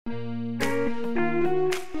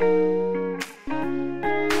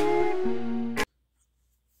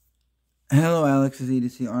Alex's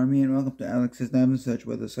EDC Army, and welcome to Alex's Diamond Search,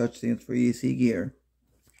 where the search stands for EDC gear.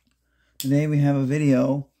 Today we have a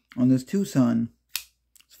video on this Tucson.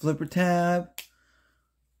 It's flipper tab,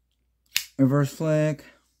 reverse flick,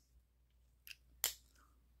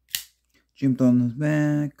 jimped on the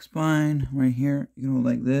back spine right here. You can hold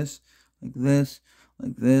like this, like this,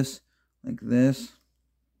 like this, like this.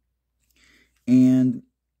 And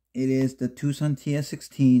it is the Tucson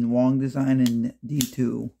TS162 Wong design in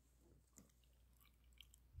D2.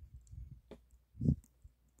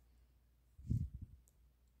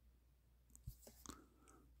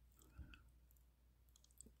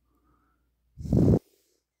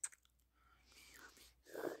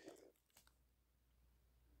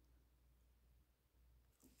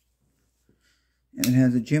 And it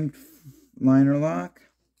has a jimped liner lock.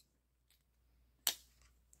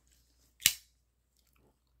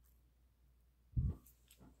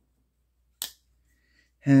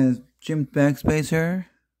 Has jimped back spacer.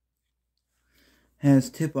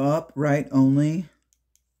 Has tip up, right only.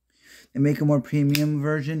 They make a more premium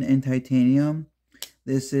version in titanium.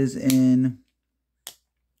 This is in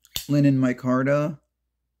linen micarta.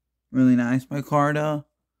 Really nice micarta.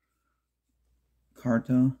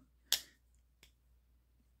 Carta.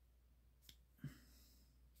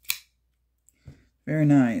 Very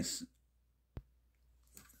nice.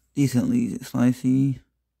 Decently slicey.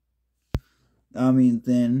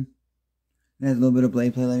 Thin. It has a little bit of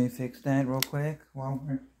blade play. Let me fix that real quick while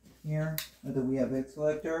we're here with the VFX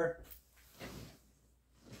selector.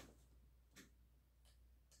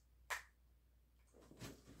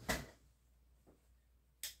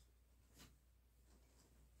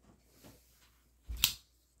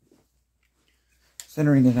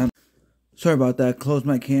 Centering it up. Sorry about that. Close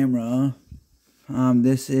my camera.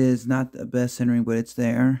 This is not the best centering, but it's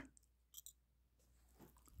there.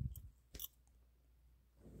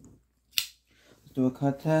 Let's do a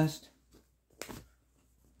cut test.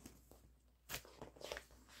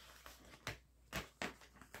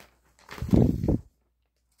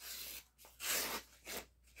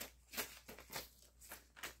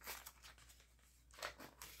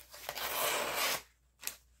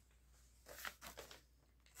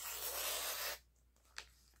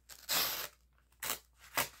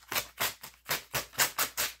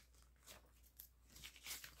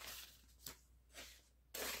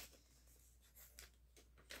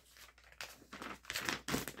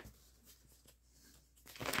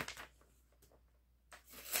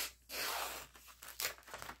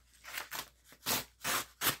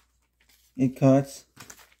 It cuts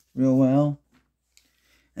real well.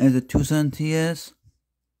 As a Tucson TS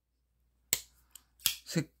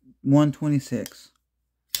 126.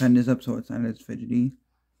 Tighten this up so it's not as fidgety.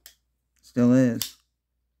 Still is.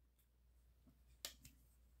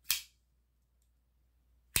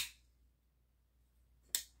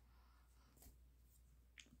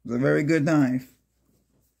 It's a very good knife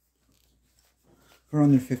for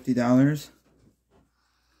under $50.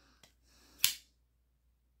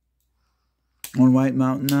 On White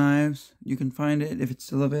Mountain Knives, you can find it if it's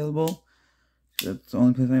still available. That's the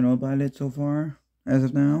only place I know about it so far, as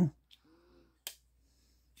of now.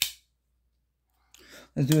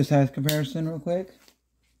 Let's do a size comparison real quick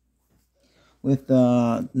with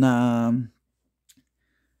the Beyond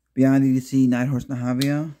EDC Night Horse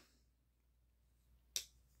Nahavia.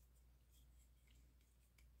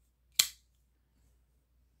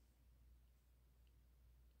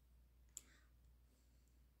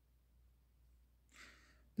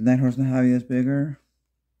 The Night Horse Nahavia is bigger.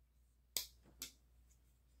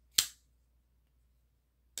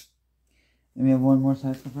 And we have one more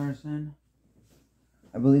size comparison.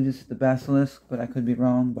 I believe this is the Basilisk, but I could be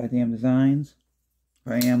wrong by Damn Designs.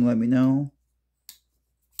 If I am, let me know.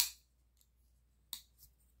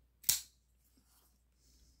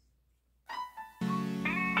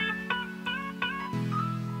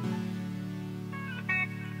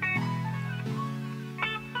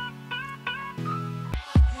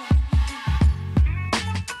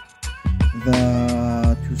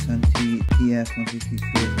 The Tucson TS162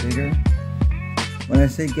 is bigger. When I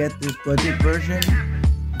say get this budget version,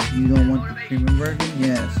 you don't want the premium version,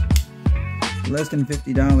 yes. Less than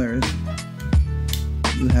 $50,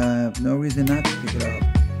 you have no reason not to pick it up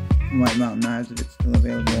from White Mountain Knives if it's still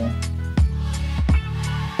available.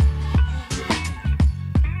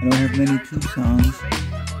 I don't have many Tucsons,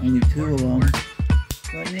 only 2 of them,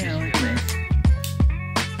 but yeah, like this.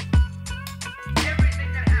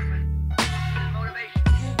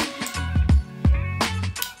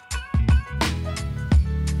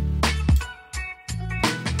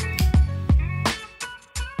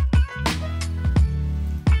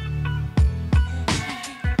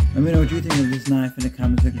 Let me know what you think of this knife in the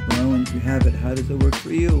comment section below, and if you have it, how does it work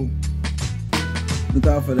for you? Look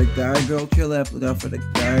out for the guy, girl, chill left. Look out for the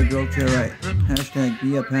guy, girl, chill right. Hashtag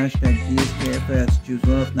be up, hashtag DSKFS. Choose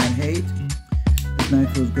love, not hate. This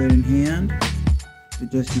knife feels great in hand.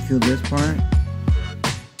 Suggest you feel this part.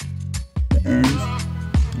 The ends.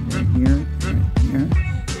 And right here. Right here.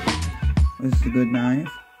 This is a good knife.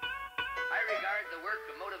 I regard the work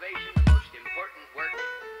of motivation the most important work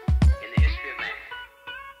in the history of man.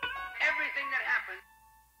 Everything that happens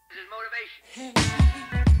is motivation.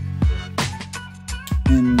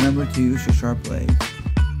 And remember to use your sharp blade.